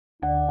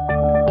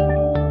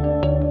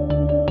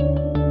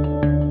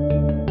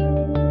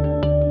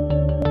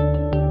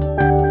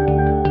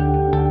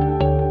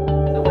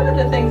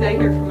I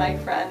hear from my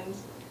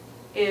friends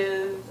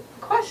is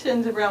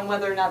questions around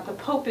whether or not the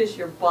Pope is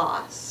your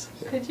boss.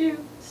 Could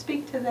you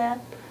speak to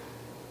that?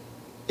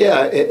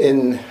 Yeah,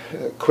 in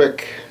a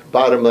quick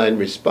bottom line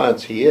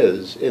response, he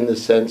is, in the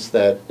sense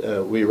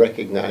that we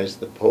recognize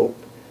the Pope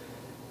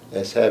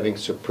as having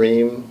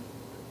supreme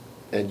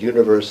and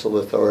universal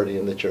authority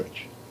in the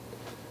Church.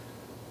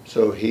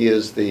 So he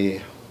is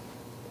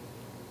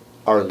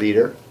our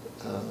leader.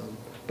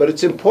 But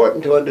it's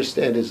important to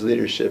understand his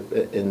leadership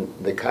in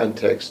the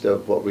context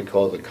of what we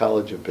call the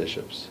College of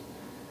Bishops,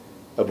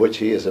 of which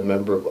he is a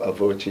member, of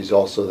which he's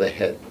also the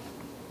head.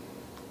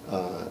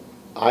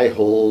 I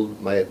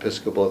hold my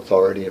episcopal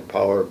authority and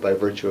power by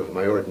virtue of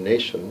my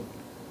ordination,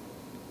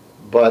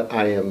 but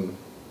I am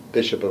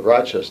Bishop of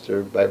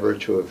Rochester by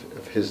virtue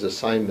of his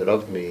assignment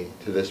of me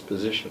to this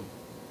position.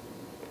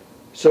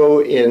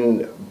 So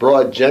in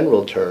broad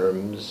general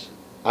terms,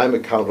 I'm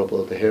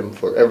accountable to him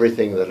for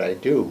everything that I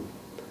do.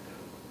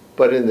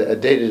 But in a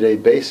day-to-day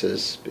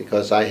basis,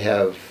 because I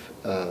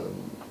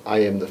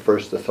am the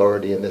first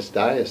authority in this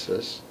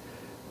diocese,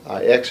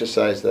 I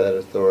exercise that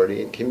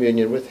authority in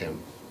communion with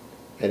him,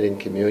 and in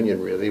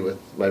communion really with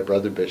my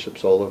brother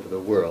bishops all over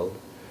the world,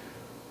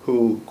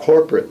 who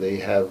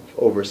corporately have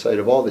oversight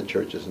of all the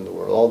churches in the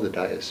world, all the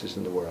dioceses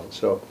in the world.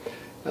 So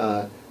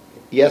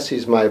yes,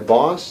 he's my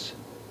boss,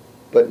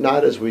 but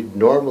not as we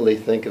normally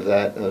think of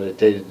that on a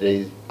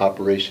day-to-day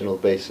operational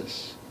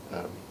basis.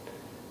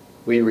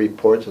 We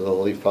report to the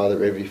Holy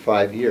Father every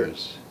 5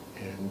 years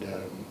and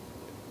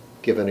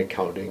give an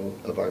accounting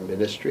of our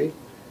ministry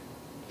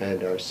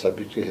and are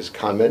subject to his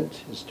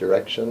comment, his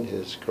direction,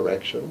 his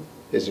correction,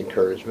 his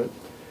encouragement,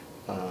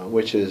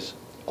 which is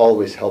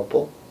always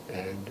helpful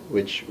and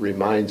which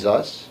reminds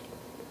us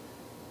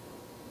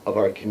of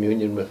our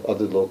communion with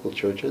other local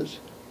churches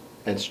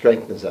and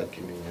strengthens that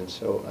communion.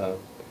 So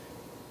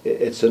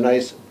it's a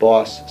nice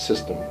boss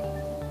system.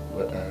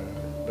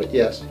 But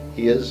yes,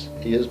 he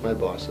is my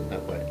boss in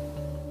that way.